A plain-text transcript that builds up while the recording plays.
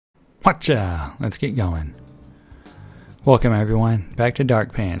Hacha! Let's get going. Welcome everyone, back to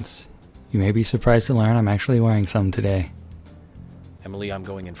Dark Pants. You may be surprised to learn I'm actually wearing some today. Emily, I'm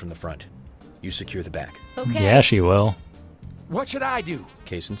going in from the front. You secure the back. Okay. Yeah, she will. What should I do?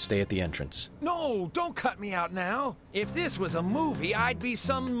 Kaysen, stay at the entrance. No, don't cut me out now. If this was a movie, I'd be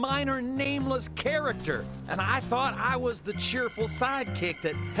some minor nameless character. And I thought I was the cheerful sidekick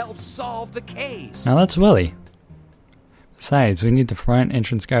that helps solve the case. Now that's Willie. Besides, we need the front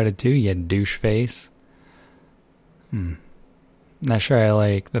entrance guarded too, you douche face. Not sure I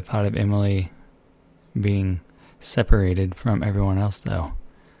like the thought of Emily being separated from everyone else though.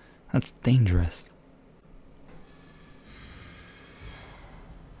 That's dangerous.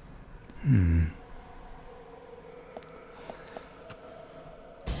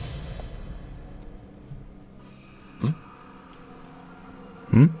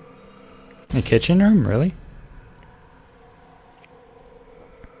 The kitchen room? Really?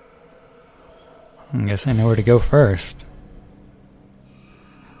 I guess I know where to go first.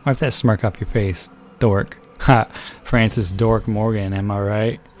 Wipe that smirk off your face, dork. Ha! Francis Dork Morgan, am I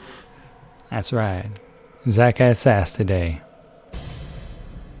right? That's right. Zach has sass today.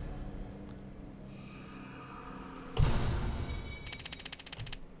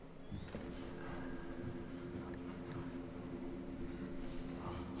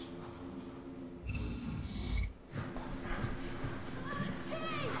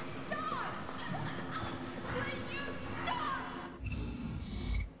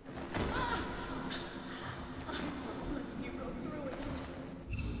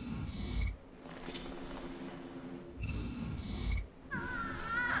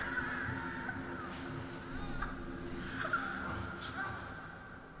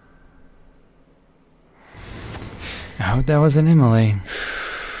 I hope that wasn't Emily.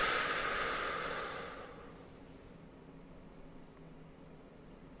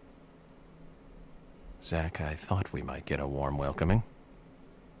 Zach, I thought we might get a warm welcoming.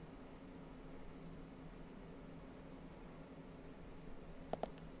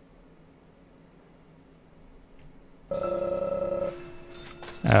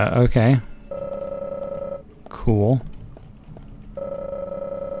 Okay. Cool.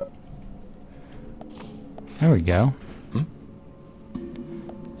 There we go.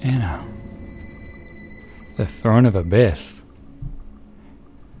 Anna. The Throne of Abyss.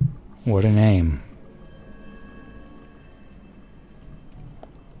 What a name.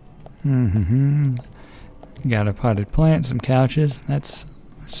 Got a potted plant, some couches. That's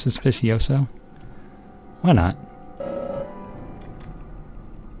suspicioso. Why not?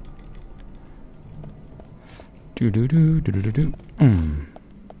 Do-do-do-do-do-do-do.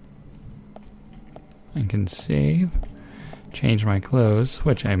 I can save. Change my clothes,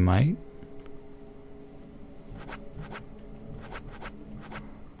 which I might.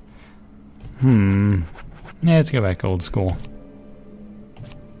 Yeah, let's go back old school.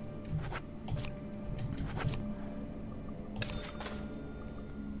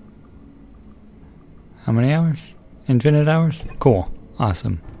 How many hours? Infinite hours? Cool.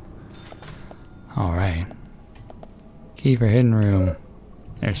 Awesome. Alright. Key for hidden room.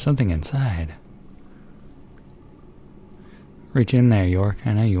 There's something inside. Reach in there, York.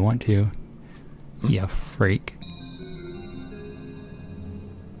 I know you want to. You freak.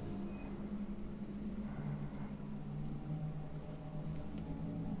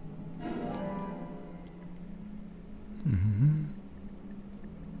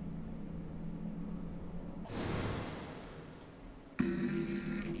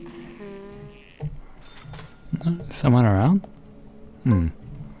 Someone around?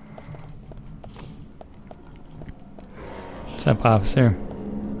 What's up, officer?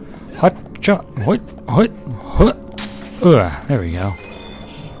 Hut. There we go.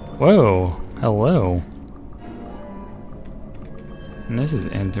 Whoa. Hello. And this is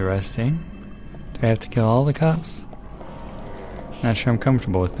interesting. Do I have to kill all the cops? Not sure I'm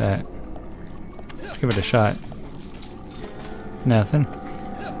comfortable with that. Let's give it a shot. Nothing.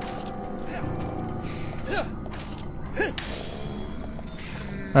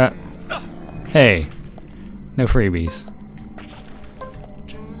 Hey. No freebies.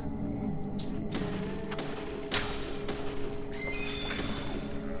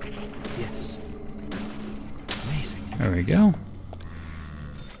 Yes. Amazing. There we go.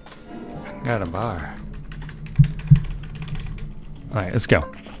 Got a bar. Alright, let's go.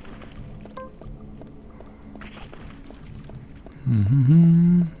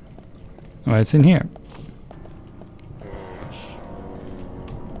 What's in here?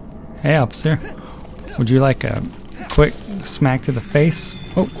 Hey, officer. Would you like a quick smack to the face?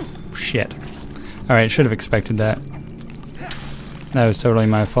 Oh, shit. Alright, should have expected that. That was totally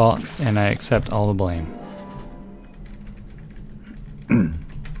my fault, and I accept all the blame.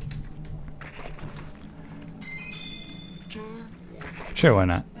 Sure, why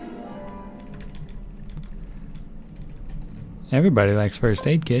not? Everybody likes first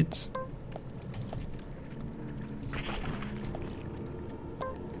aid kits.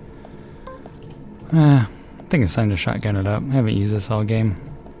 I think it's time to shotgun it up. I haven't used this all game.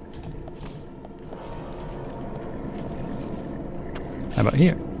 How about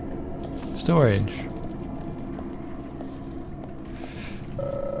here? Storage.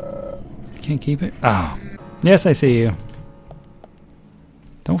 Can't keep it? Oh. Yes, I see you.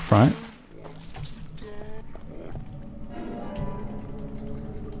 Don't front.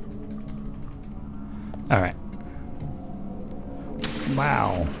 Alright.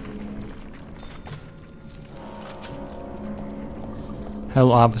 Wow.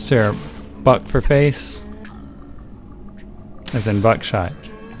 Hello, officer. Buck for face. As in buckshot.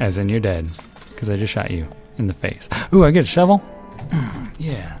 As in you're dead. Because I just shot you in the face. Ooh, I get a shovel?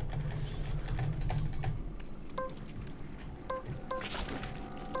 Yeah.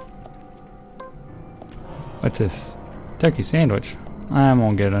 What's this? Turkey sandwich. I'm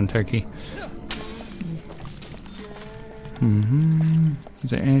gonna get it on turkey. Is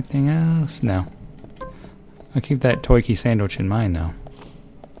there anything else? No. I'll keep that turkey sandwich in mind though.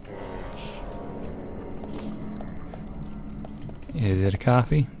 Is it a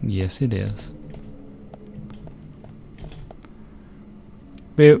coffee? Yes, it is.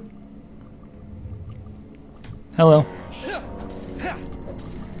 Boop. Hello.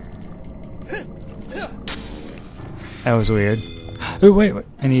 That was weird. Oh, wait.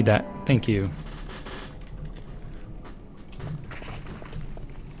 I need that. Thank you.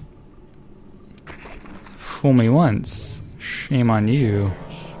 Fool me once. Shame on you.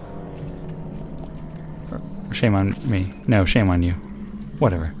 Or shame on me. No, shame on you.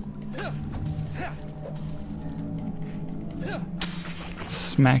 Whatever.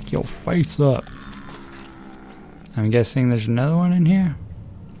 Smack your face up. I'm guessing there's another one in here?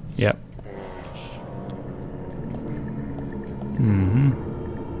 Yep.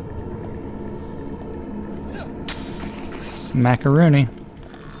 Smackaroonie.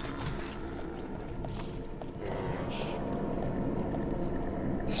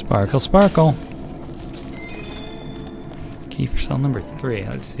 Sparkle, sparkle. Key for cell number 3.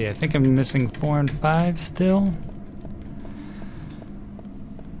 Let's see. I think I'm missing 4 and 5 still.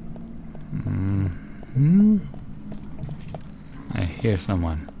 I hear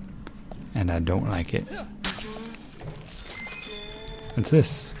someone, and I don't like it. What's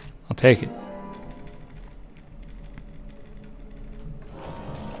this? I'll take it.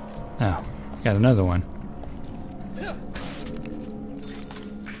 Oh, got another one.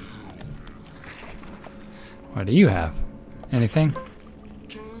 What do you have? Anything?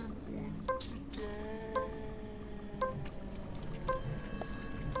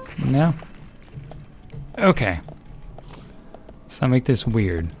 No? Okay. So I'll make this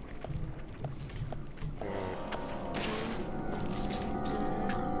weird.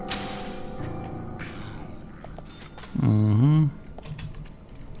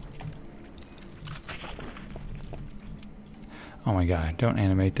 Oh my god, don't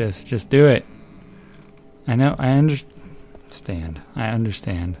animate this. Just do it. I know, I understand. I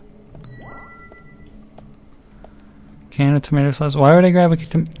understand. Can of tomato sauce. Why would I grab a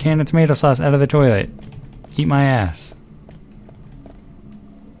can of tomato sauce out of the toilet? Eat my ass.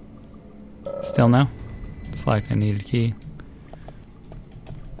 Still no? It's like I need a key.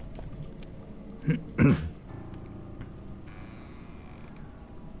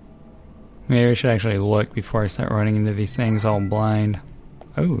 Maybe I should actually look before I start running into these things all blind.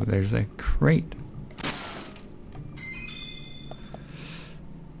 Oh, there's a crate.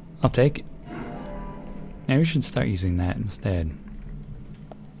 I'll take it. Maybe we should start using that instead.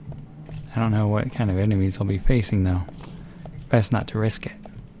 I don't know what kind of enemies I'll be facing though. Best not to risk it.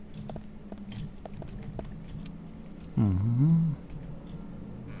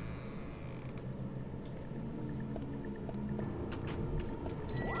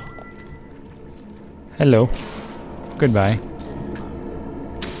 Hello. Goodbye.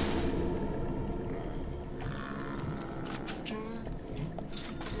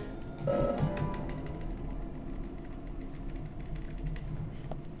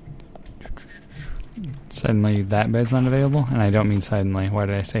 Suddenly that bed's not available? And I don't mean suddenly. Why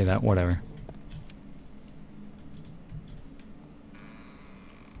did I say that? Whatever.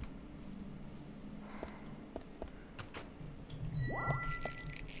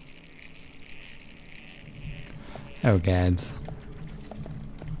 Oh, gads.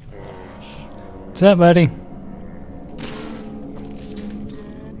 What's up, buddy?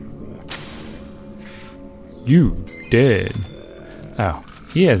 You dead. Oh,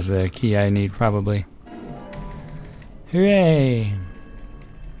 he has the key I need, probably. Hooray!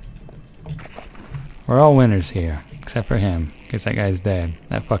 We're all winners here, except for him, because that guy's dead.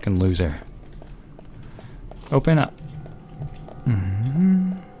 That fucking loser. Open up.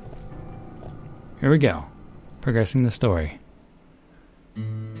 Here we go. Progressing the story.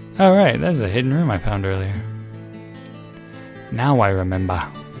 Alright, that was a hidden room I found earlier. Now I remember.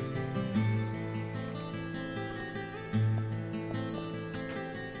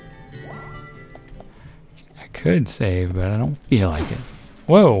 I could save, but I don't feel like it.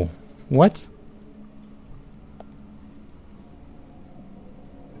 Whoa! What?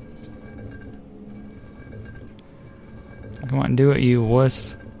 Come on, do it, you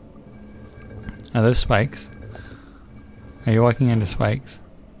wuss. Are those spikes? Are you walking into spikes?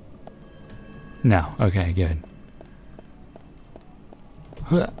 No. Okay, good.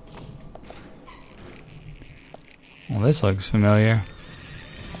 Well, this looks familiar.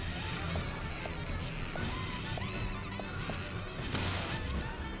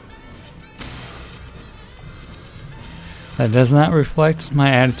 That does not reflect my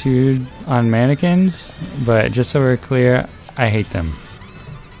attitude on mannequins, but just so we're clear, I hate them.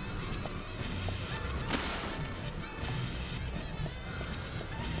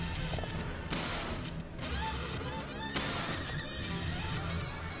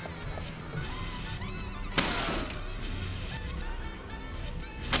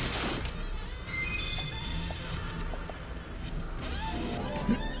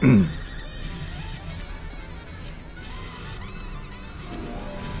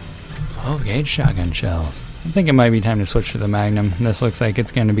 Gauge shotgun shells. I think it might be time to switch to the Magnum. This looks like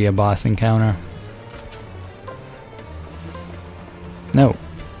it's going to be a boss encounter. No,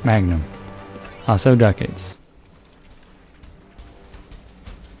 Magnum. Also ducats.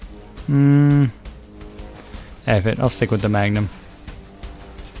 F it, I'll stick with the Magnum.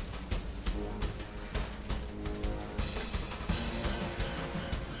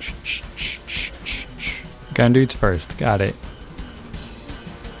 Gun dudes first, got it.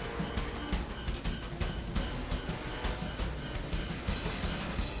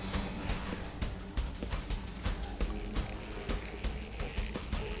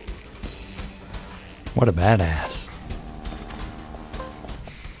 What a badass.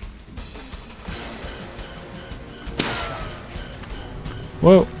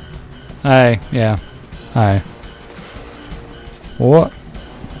 Whoa. Hi, yeah. Hi. What?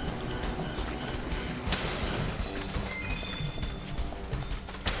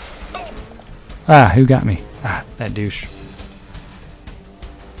 Ah, who got me? Ah, that douche.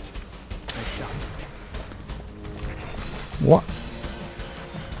 What?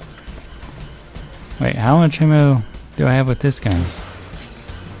 Wait, how much ammo do I have with this gun?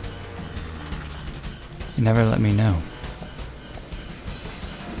 You never let me know.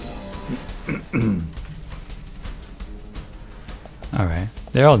 Alright,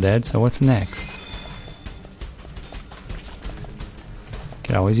 they're all dead, so what's next?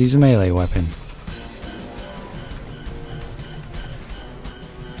 Could always use a melee weapon.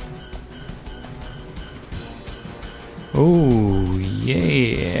 Oh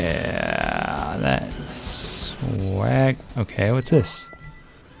yeah, that's swag. Okay, what's this?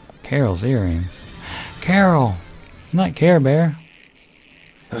 Carol's earrings. Carol, not Care Bear.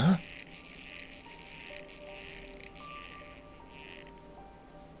 Huh?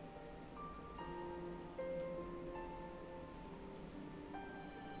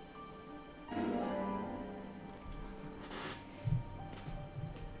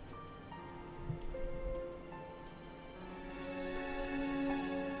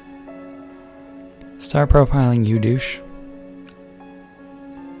 Start profiling, you douche.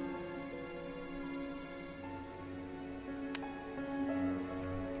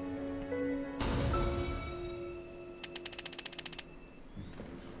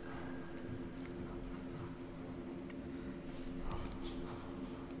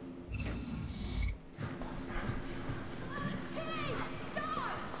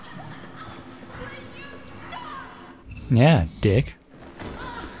 Yeah, dick.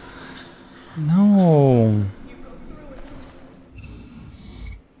 No.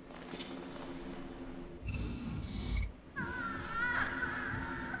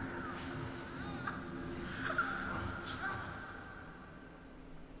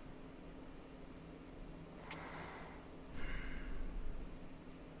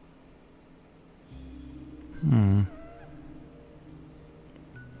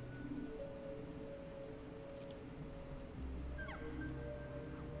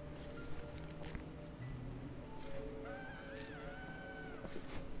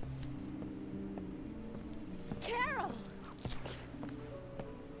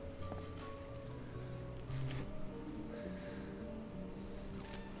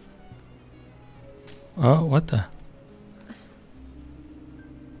 Oh, what the?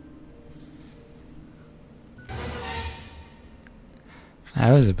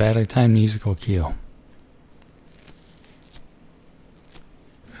 That was a badly timed musical cue.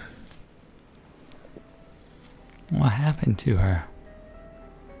 What happened to her?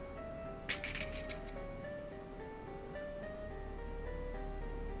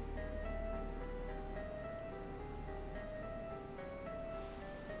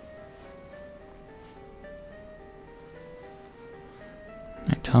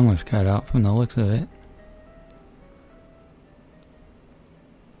 Her tongue was cut out from the looks of it.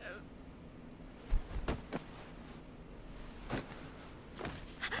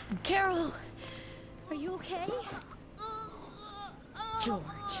 Carol, are you okay?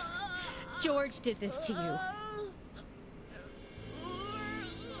 George did this to you.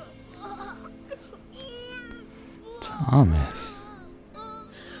 Thomas.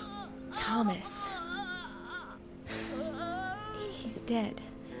 He's dead.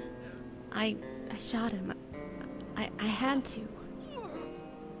 I shot him. I had to.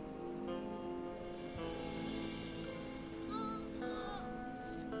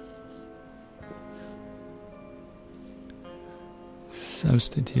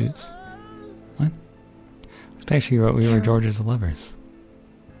 Substitutes. What? I thought she wrote we were George's lovers.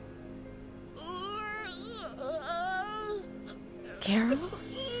 Carol?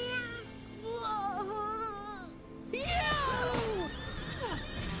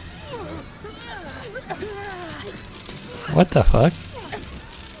 What the fuck?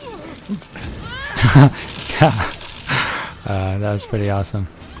 That was pretty awesome.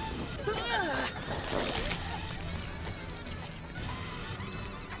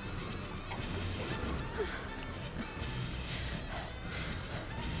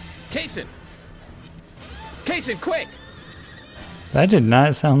 Kaysen! Kaysen, quick! That did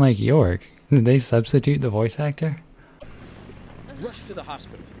not sound like York. Did they substitute the voice actor? Rush to the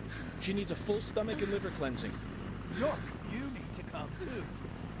hospital. She needs a full stomach and liver cleansing. York, you need to come too.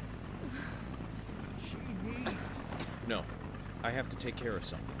 She needs... No, I have to take care of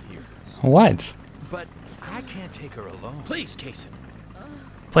something here. What? But I can't take her alone. Please, Kaysen.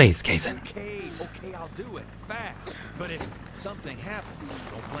 Please, Kaysen. Okay, I'll do it. Fast. But if something happens,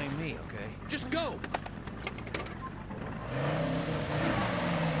 don't blame me, okay? Just go!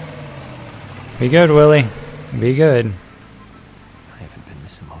 Be good, Willie. Be good. I haven't been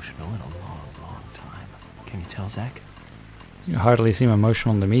this emotional in a long, long time. Can you tell, Zach? You hardly seem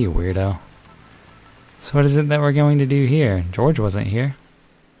emotional to me, weirdo. So what is it that we're going to do here? George wasn't here.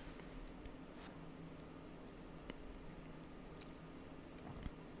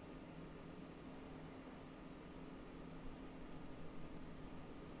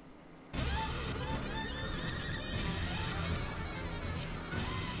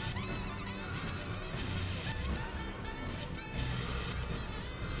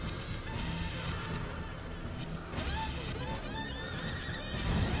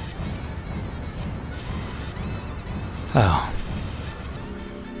 Oh.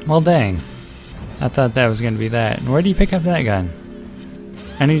 Well, dang. I thought that was going to be that. And where do you pick up that gun?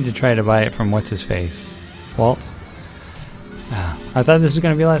 I need to try to buy it from what's-his-face. Walt? I thought this was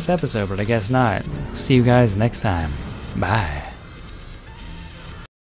going to be the last episode, but I guess not. See you guys next time. Bye.